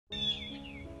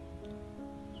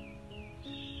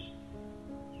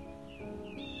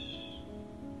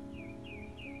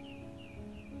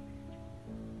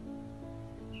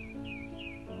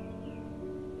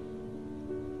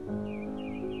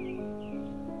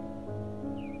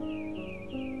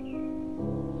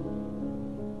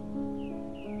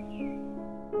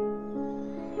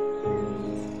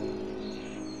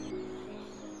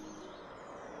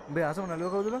උඹේ ආසම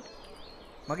නළුවා කවුදද?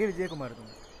 මගේ විජය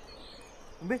කුමාරතුමා.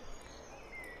 උඹේ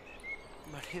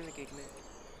මට එහෙම එකෙක් නෑ.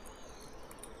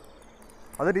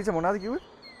 අද ටීචර් මොනවද කිව්වේ?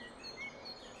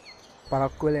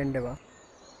 පරක්කු වෙලා එන්න බා.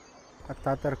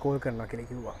 අත්තාතර කෝල් කරනවා කියලා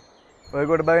කිව්වා. ඔය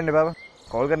කොට බය වෙන්න එපා බා.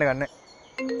 කෝල් කරන්න ගන්න.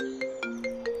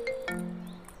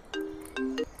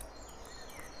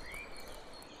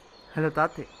 හලෝ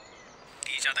තාත්තේ.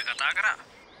 ටීචර්ද කතා කරා.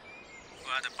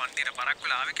 ඔයාද පන්තිර පරක්කු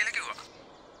වෙලා ආවේ කියලා කිව්වා.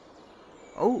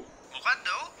 ඔව්. මොකද්ද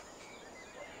ඔව්?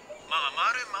 මම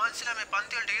අමාරුවෙන් මහන්සිලා මේ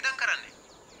පන්ති වලට ඉදන් කරන්නේ.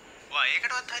 ඔයා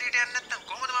ඒකටවත් හරියට යන්නේ නැත්නම්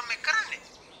කොහොමද මම මේක කරන්නේ?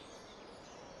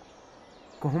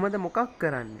 කොහොමද මොකක්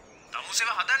කරන්නේ?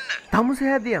 තමුසෙව හදන්න. තමුසේ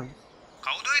හැදියන්.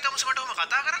 කවුද ඒ තමුසේ මට ඔහොම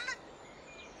කතා කරන්නේ?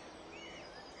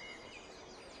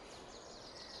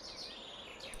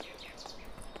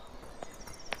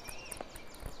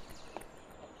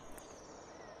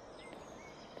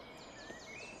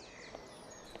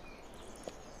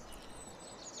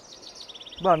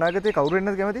 බා අනාගතේ කවුරු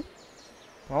වෙන්නද කැමති?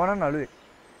 මම නම් නළුවෙක්.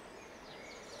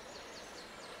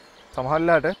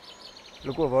 සමහරලාට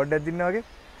ලොකු අවෝඩ් එකක් දින්නා වගේ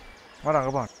මම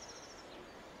රඟපාන.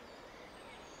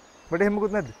 බඩේ එහෙම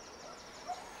මොකුත් නැද්ද?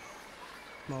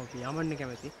 මම පියාඹන්න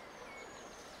කැමති.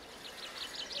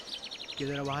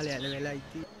 ගෙදර වහලේ ඇල වෙලා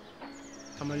ඉති.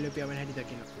 තමල්ලේ පියාඹන හැටි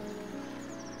දකින්න.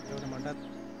 ඒකට මටත්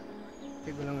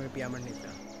ඒගොල්ලන් ඔය පියාඹන්න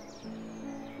ඉතින්.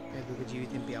 ඒ දුක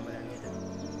ජීවිතෙන් පියාඹන්න නේද?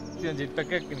 ඉතින් ජෙට්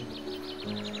පැක් එකක් නේ.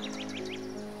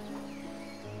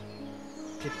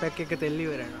 ජෙට් පැක් එක තෙල්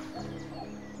ඉවර වෙනවා.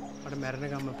 මට මැරෙන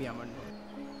ගම්ම පියාඹන්න ඕන.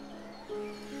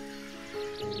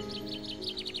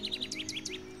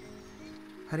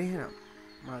 හරි එහෙනම්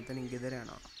මම අතනින් ගෙදර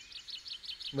යනවා.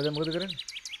 උඹ දැන් මොකද කරන්නේ?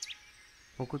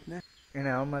 මොකුත් නෑ.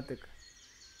 එනේ අම්මත් එක්ක.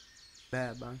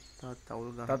 බෑ බං. තාත්තා අවුල්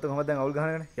ගන්න. තාත්තා කොහමද දැන් අවුල්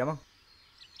ගහනගෙන යමන්.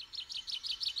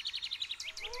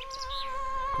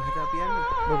 කොහෙද අපි යන්නේ?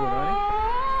 ඔබ බොනවනේ.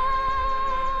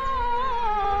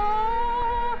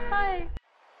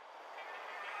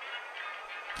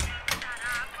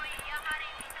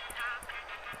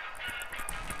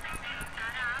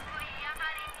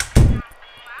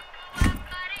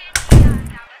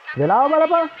 වෙලාව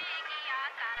බලපන්.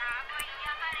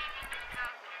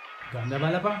 ගඳ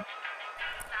බලපන්.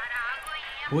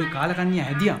 ওই කාලකන්‍යා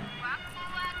හැදියා.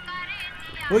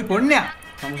 ওই පොන්නයා.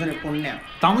 තමුසනේ පොන්නෑ.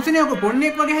 තමුසනේ ඔක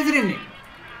පොන්නේක් වගේ හැසිරෙන්නේ.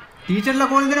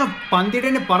 ටීචර්ලා කෝල් දෙනවා පන්තියට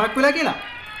එන්න පරක් වෙලා කියලා.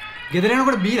 ගෙදර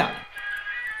යනකොට බීලා.